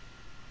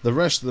 The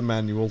rest of the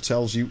manual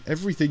tells you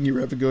everything you're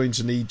ever going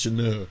to need to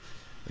know.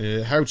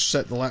 How to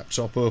set the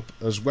laptop up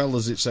as well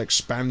as its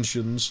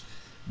expansions,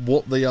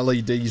 what the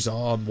LEDs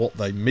are and what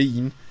they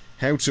mean,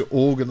 how to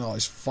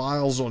organise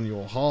files on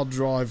your hard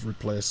drive,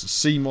 replace the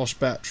CMOS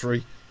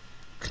battery,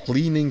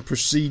 cleaning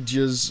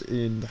procedures,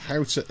 and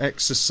how to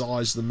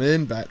exercise the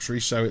main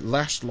battery so it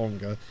lasts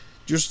longer,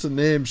 just to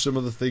name some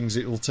of the things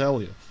it'll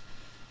tell you.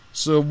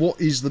 So what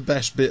is the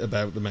best bit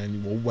about the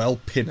manual? Well,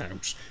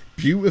 pinouts.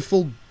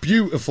 Beautiful,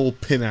 beautiful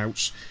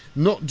pinouts.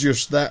 Not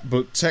just that,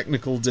 but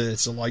technical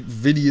data like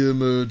video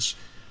modes.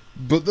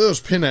 But those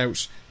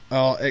pinouts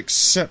are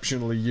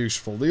exceptionally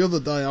useful. The other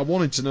day I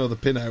wanted to know the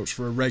pinouts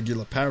for a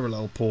regular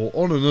parallel port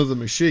on another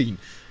machine,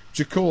 which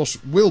of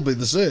course will be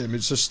the same.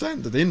 It's a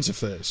standard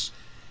interface.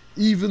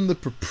 Even the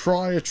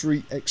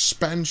proprietary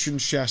expansion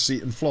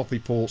chassis and floppy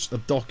ports are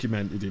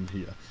documented in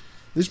here.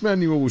 This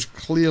manual was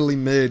clearly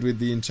made with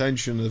the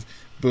intention of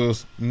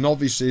both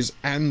novices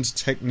and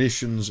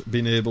technicians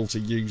being able to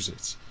use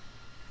it.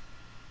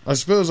 I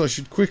suppose I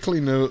should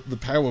quickly note the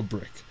power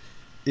brick.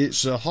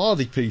 It's a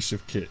hardy piece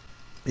of kit.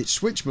 It's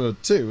switch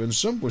mode too, and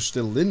some were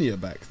still linear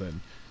back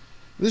then.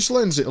 This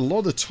lends it a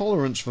lot of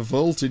tolerance for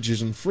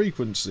voltages and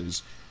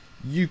frequencies.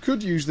 You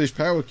could use this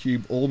power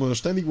cube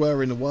almost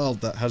anywhere in the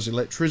world that has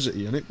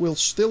electricity and it will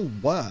still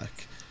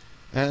work.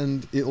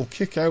 And it'll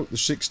kick out the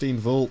 16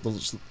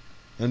 volts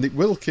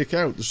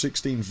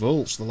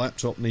the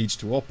laptop needs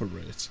to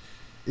operate.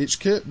 It's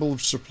capable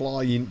of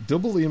supplying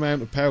double the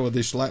amount of power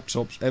this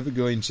laptop's ever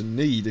going to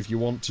need if you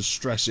want to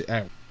stress it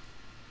out.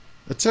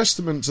 A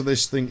testament to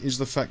this thing is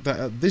the fact that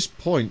at this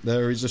point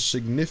there is a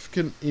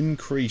significant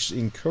increase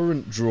in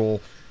current draw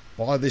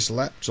by this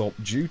laptop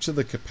due to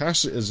the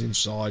capacitors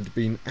inside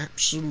being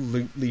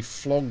absolutely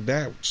flogged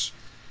out.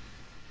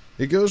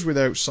 It goes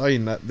without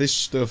saying that this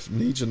stuff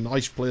needs a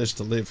nice place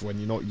to live when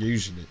you're not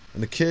using it,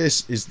 and the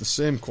case is the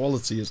same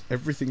quality as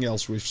everything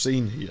else we've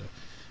seen here.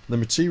 The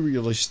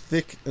material is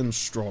thick and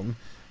strong,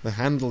 the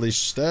handle is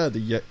sturdy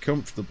yet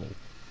comfortable.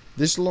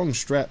 This long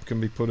strap can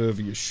be put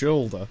over your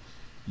shoulder.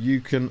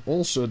 You can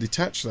also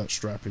detach that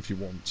strap if you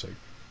want to.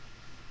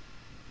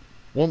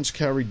 Want to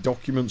carry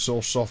documents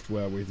or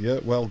software with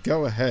you? Well,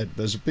 go ahead.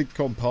 There's a big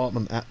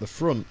compartment at the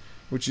front,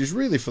 which is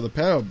really for the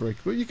power brick,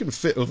 but you can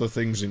fit other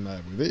things in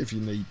there with it if you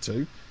need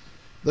to.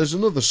 There's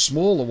another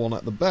smaller one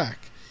at the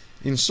back.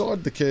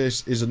 Inside the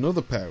case is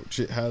another pouch.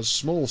 It has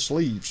small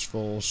sleeves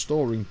for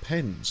storing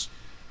pens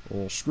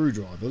or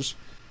screwdrivers.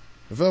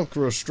 A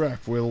Velcro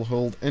strap will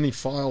hold any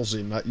files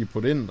in that you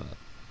put in there.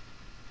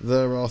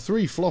 There are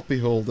 3 floppy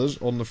holders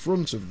on the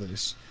front of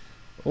this,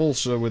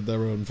 also with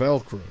their own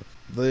Velcro.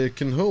 They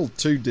can hold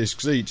 2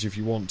 discs each if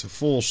you want to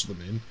force them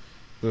in,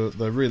 but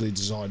they're really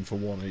designed for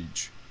 1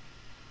 each.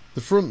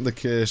 The front of the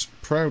case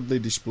proudly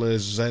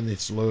displays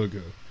Zenith's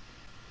logo.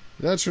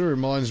 It actually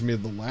reminds me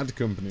of the Lad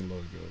Company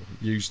logo,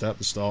 used at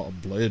the start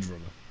of Blade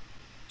Runner.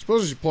 I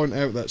suppose I should point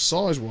out that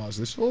size-wise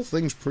this whole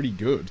thing's pretty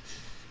good.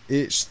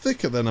 It's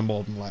thicker than a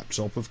modern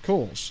laptop, of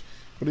course,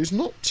 but it's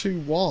not too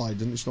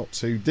wide and it's not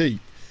too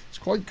deep. It's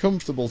quite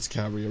comfortable to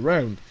carry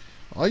around.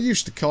 I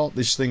used to cart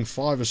this thing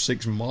 5 or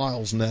 6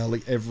 miles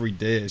nearly every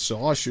day,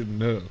 so I should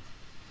know.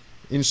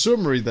 In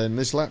summary then,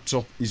 this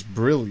laptop is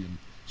brilliant.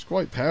 It's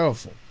quite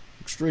powerful,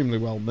 extremely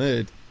well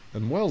made,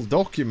 and well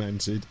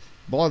documented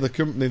by the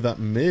company that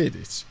made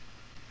it.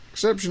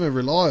 Exceptionally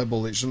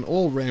reliable, it's an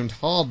all-round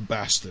hard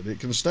bastard. It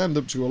can stand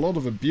up to a lot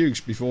of abuse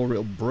before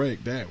it'll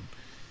break down.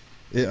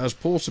 It has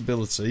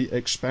portability,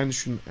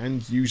 expansion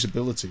and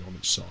usability on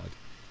its side.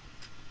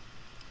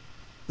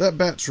 That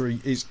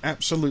battery is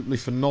absolutely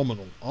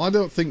phenomenal. I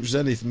don't think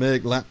Zenith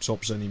make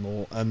laptops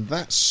anymore, and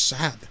that's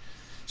sad.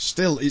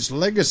 Still, its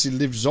legacy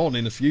lives on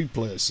in a few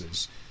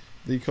places,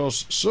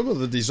 because some of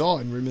the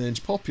design remains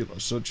popular,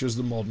 such as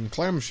the modern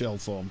clamshell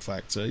form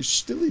factor is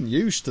still in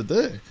use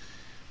today.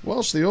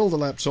 Whilst the older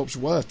laptops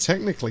were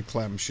technically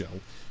clamshell,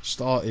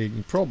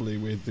 starting probably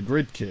with the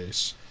grid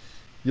case,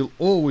 you'll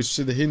always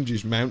see the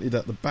hinges mounted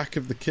at the back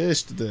of the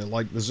case today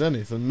like the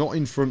Zenith, and not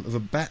in front of a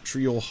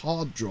battery or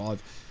hard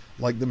drive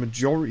like the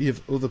majority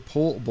of other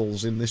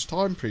portables in this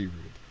time period.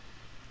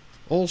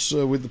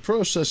 Also, with the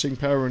processing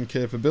power and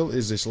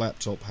capabilities this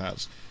laptop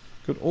has,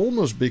 could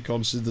almost be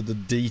considered a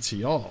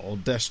DTR, or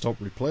desktop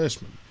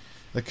replacement,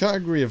 a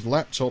category of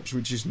laptops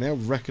which is now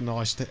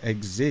recognised to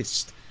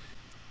exist.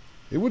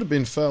 It would have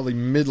been fairly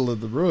middle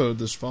of the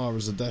road as far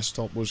as the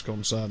desktop was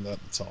concerned at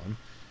the time,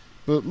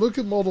 but look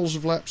at models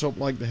of laptop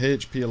like the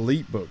HP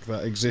EliteBook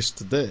that exist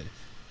today.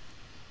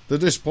 Though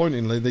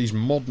disappointingly, these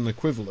modern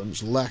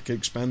equivalents lack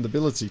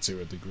expandability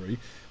to a degree,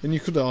 and you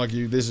could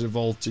argue this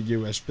evolved to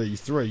USB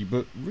 3,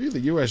 but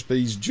really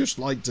USB is just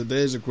like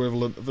today's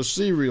equivalent of a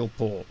serial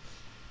port.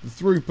 The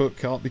throughput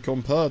can't be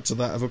compared to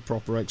that of a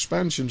proper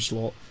expansion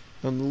slot,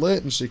 and the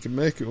latency can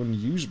make it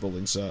unusable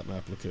in certain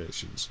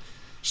applications.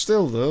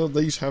 Still though,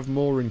 these have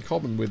more in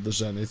common with the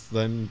Zenith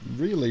than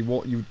really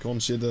what you would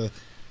consider,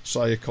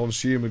 say, a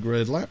consumer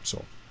grade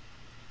laptop.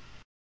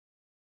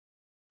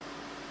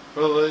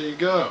 Well, there you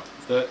go.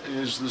 That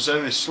is the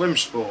Zenith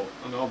SlimSport,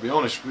 and I'll be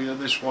honest with you,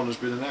 this one has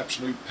been an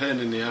absolute pain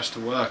in the ass to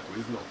work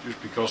with, not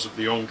just because of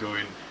the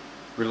ongoing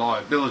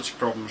reliability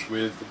problems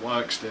with the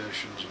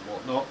workstations and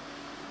whatnot.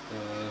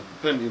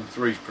 Pentium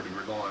 3 is pretty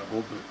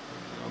reliable, but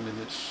I mean,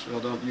 I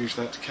don't use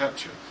that to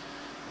capture.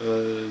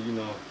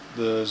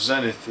 The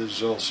Zenith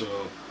is also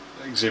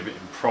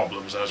exhibiting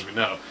problems, as we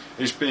know.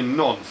 It's been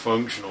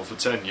non-functional for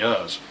 10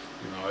 years.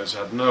 It's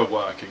had no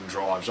working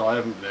drives. I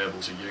haven't been able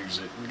to use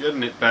it. And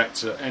getting it back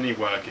to any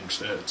working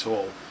state at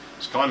all,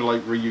 it's kind of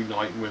like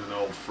reuniting with an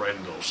old friend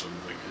or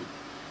something.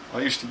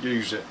 I used to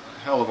use it a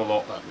hell of a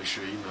lot, that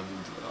machine,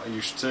 and I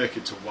used to take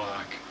it to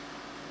work.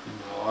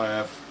 I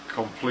have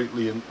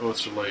completely and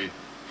utterly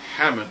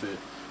hammered it,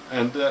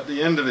 and at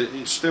the end of it,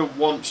 it still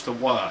wants to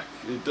work.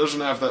 It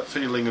doesn't have that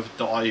feeling of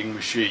dying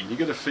machine. You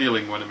get a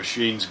feeling when a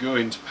machine's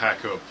going to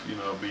pack up,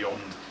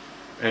 beyond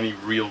any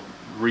real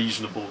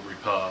reasonable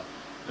repair.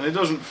 And it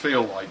doesn't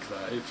feel like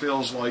that. It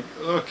feels like,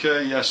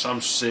 okay, yes, I'm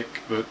sick,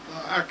 but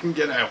I can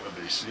get out of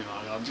this.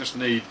 I just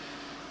need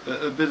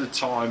a bit of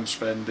time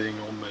spending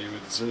on me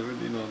with,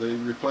 they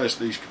replace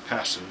these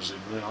capacitors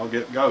and I'll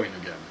get going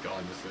again, kind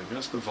of thing.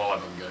 That's the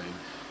vibe I'm getting,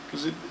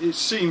 because it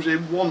seems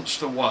it wants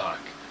to work.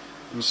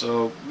 And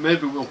so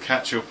maybe we'll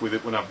catch up with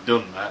it when I've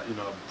done that,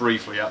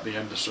 briefly at the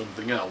end of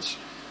something else,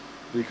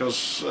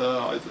 because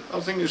I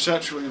think it's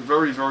actually a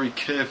very, very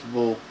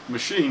capable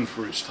machine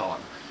for its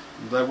time.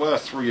 There were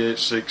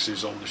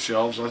 386s on the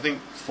shelves. I think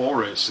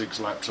 486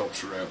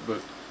 laptops were out,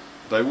 but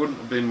they wouldn't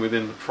have been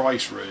within the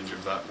price range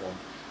of that one.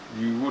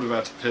 You would have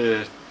had to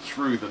pay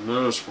through the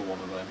nose for one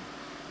of them,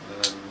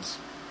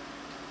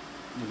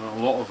 and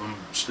a lot of them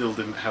still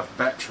didn't have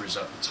batteries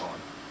at the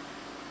time.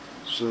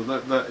 So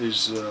that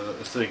is a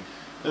thing.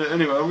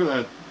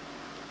 Anyway,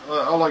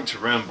 I like to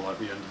ramble at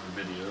the end of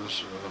the video,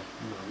 so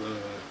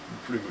I'm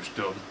pretty much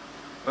done.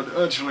 But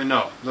actually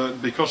no,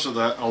 because of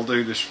that I'll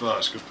do this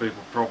first, because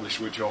people probably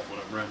switch off when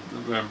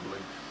I'm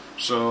rambling.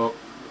 So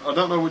I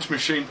don't know which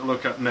machine to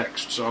look at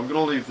next, so I'm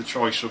going to leave the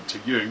choice up to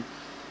you.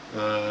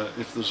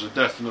 If there's a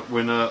definite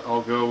winner,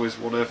 I'll go with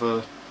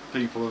whatever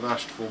people have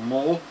asked for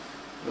more.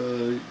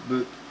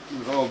 But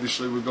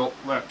obviously we've got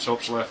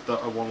laptops left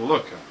that I want to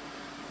look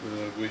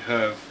at. We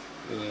have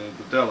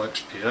the Dell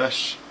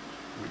XPS,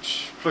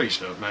 which, please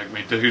don't make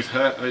me do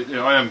that.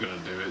 I am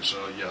going to do it,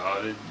 so yeah,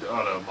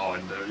 I don't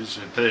mind. It's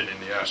a pain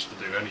in the ass to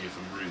do any of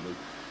them, really,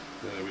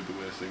 with the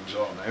way things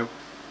are now.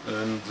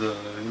 And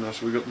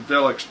so we've got the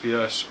Dell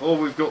XPS, or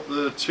we've got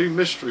the two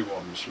mystery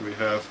ones. We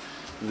have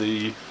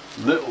the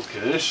little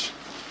case,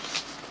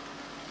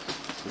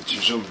 which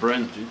is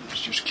unbranded.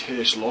 It's just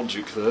case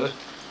logic there,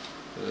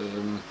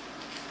 and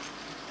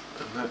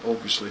that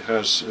obviously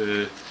has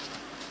a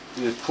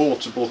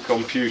portable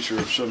computer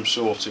of some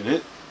sort in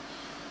it.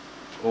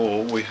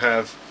 Or we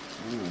have,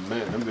 oh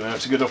man, I'm going to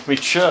have to get off my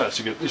chair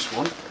to get this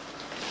one.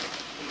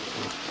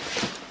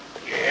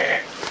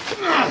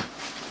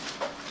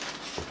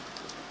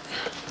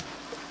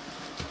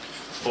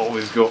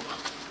 we've got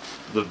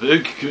the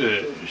big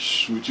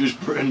case, which is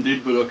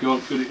branded, but I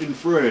can't get it in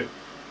frame,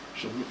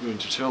 so I'm not going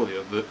to tell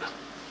you, but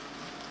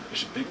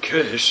it's a big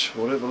case,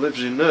 whatever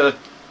lives in there,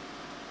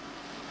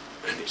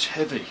 and it's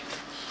heavy.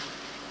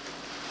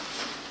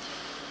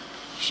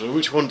 So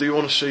which one do you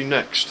want to see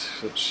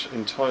next? That's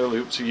entirely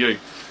up to you.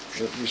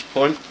 At this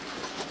point,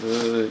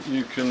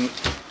 you can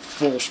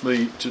force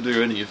me to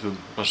do any of them,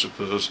 I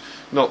suppose.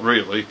 Not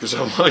really, because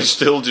I might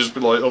still just be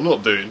like, I'm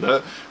not doing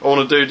that, I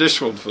want to do this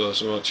one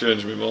first. I might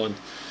change my mind.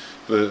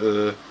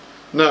 But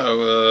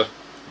no,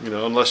 you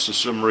know, unless there's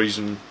some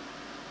reason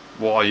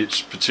why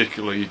it's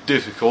particularly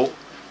difficult,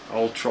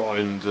 I'll try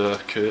and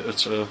cater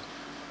to,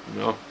 you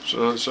know,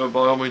 so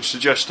by all means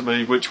suggest to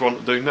me which one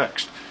to do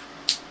next.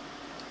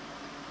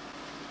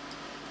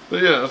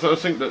 But yeah, I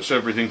think that's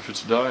everything for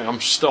today. I'm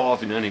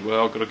starving anyway,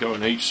 I've got to go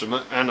and eat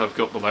something, and I've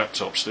got the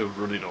laptop still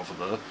running over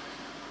there,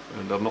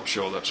 and I'm not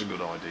sure that's a good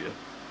idea.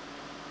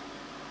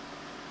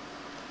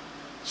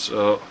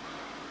 So,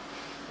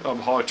 I'm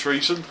High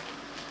Treason,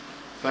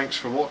 thanks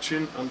for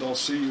watching, and I'll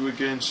see you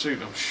again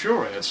soon. I'm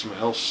sure I had something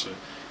else.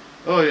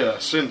 Oh yeah,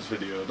 synth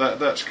video,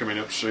 that's coming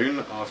up soon.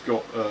 I've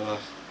got a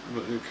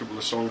couple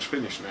of songs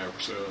finished now,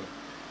 so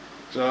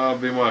I've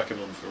been working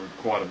on for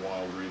quite a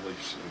while really,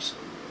 so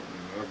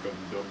I've got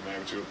them done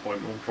now to a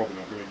point where I'm probably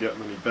not going to get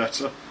them any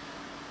better.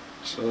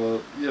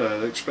 So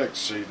yeah, expect to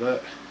see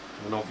that,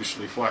 and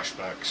obviously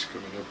flashbacks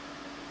coming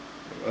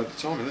up. At the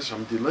time of this,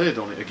 I'm delayed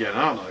on it again,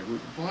 aren't I?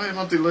 Why am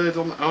I delayed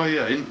on that? Oh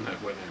yeah,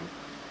 internet went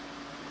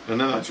out, and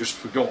then I just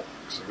forgot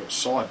because I got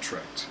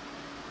sidetracked.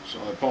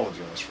 So I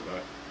apologise for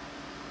that.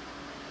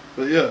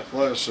 But yeah,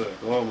 like I said,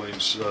 by all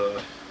means,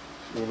 if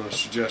you want to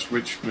suggest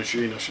which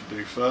machine I should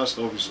do first,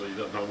 obviously you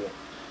don't know what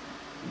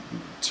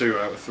 2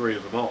 out of 3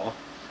 of them are.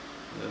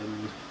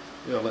 And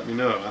yeah, let me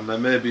know, and there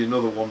may be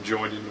another one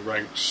joining the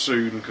ranks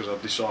soon because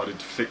I've decided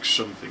to fix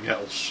something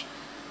else,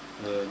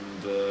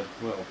 and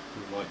well,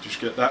 we might just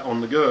get that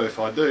on the go if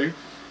I do,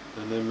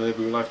 and then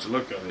maybe we'll have to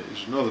look at it.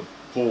 It's another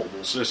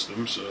portable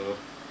system, so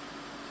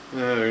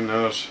yeah, who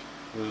knows.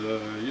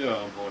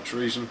 Yeah, I'm High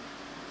Treason,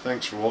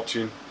 thanks for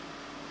watching,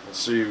 I'll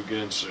see you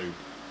again soon.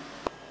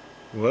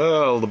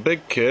 Well, the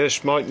big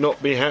case might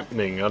not be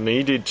happening. I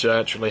needed to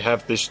actually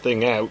have this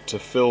thing out to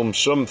film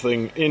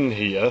something in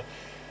here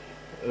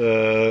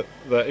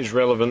that is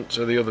relevant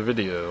to the other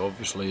video.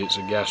 Obviously it's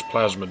a gas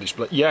plasma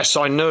display. Yes,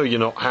 I know you're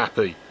not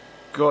happy.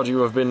 God, you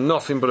have been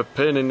nothing but a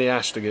pain in the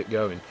ass to get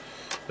going.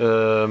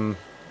 And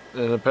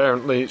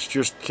apparently it's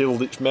just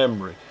killed its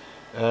memory.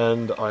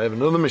 And I have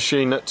another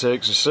machine that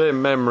takes the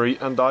same memory,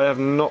 and I have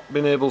not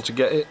been able to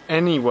get it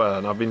anywhere,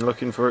 and I've been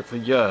looking for it for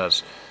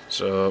years.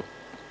 So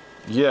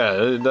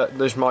yeah,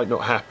 this might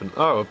not happen.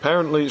 Oh,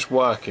 apparently it's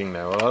working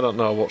now. I don't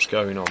know what's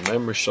going on.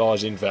 Memory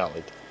size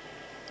invalid.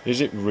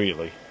 Is it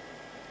really?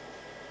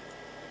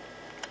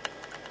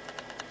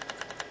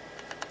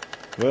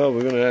 Well,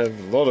 we're going to have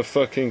a lot of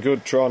fucking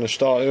good trying to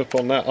start up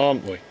on that,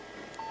 aren't we?